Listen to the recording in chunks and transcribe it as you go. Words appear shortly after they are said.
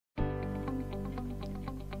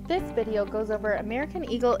This video goes over American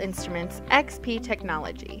Eagle Instruments XP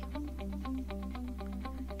technology.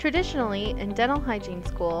 Traditionally, in dental hygiene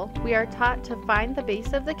school, we are taught to find the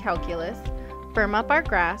base of the calculus, firm up our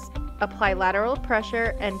grasp, apply lateral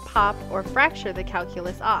pressure, and pop or fracture the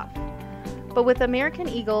calculus off. But with American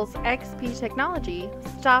Eagle's XP technology,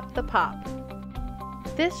 stop the pop.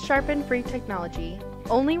 This Sharpen-Free technology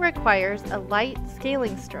only requires a light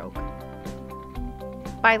scaling stroke.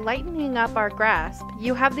 By lightening up our grasp,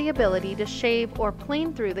 you have the ability to shave or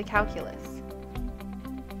plane through the calculus.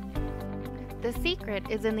 The secret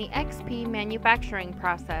is in the XP manufacturing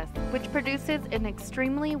process, which produces an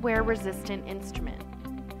extremely wear-resistant instrument.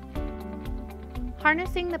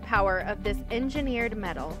 Harnessing the power of this engineered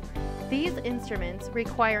metal, these instruments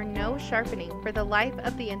require no sharpening for the life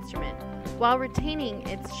of the instrument while retaining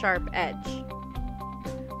its sharp edge.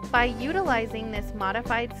 By utilizing this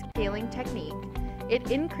modified scaling technique, it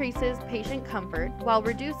increases patient comfort while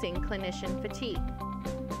reducing clinician fatigue.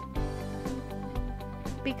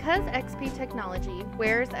 Because XP technology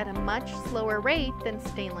wears at a much slower rate than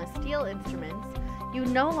stainless steel instruments, you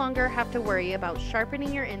no longer have to worry about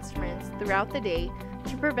sharpening your instruments throughout the day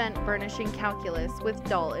to prevent burnishing calculus with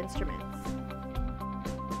dull instruments.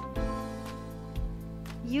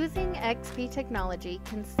 Using XP technology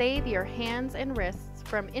can save your hands and wrists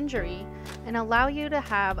from injury and allow you to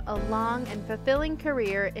have a long and fulfilling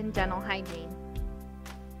career in dental hygiene.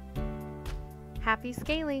 Happy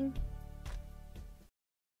scaling!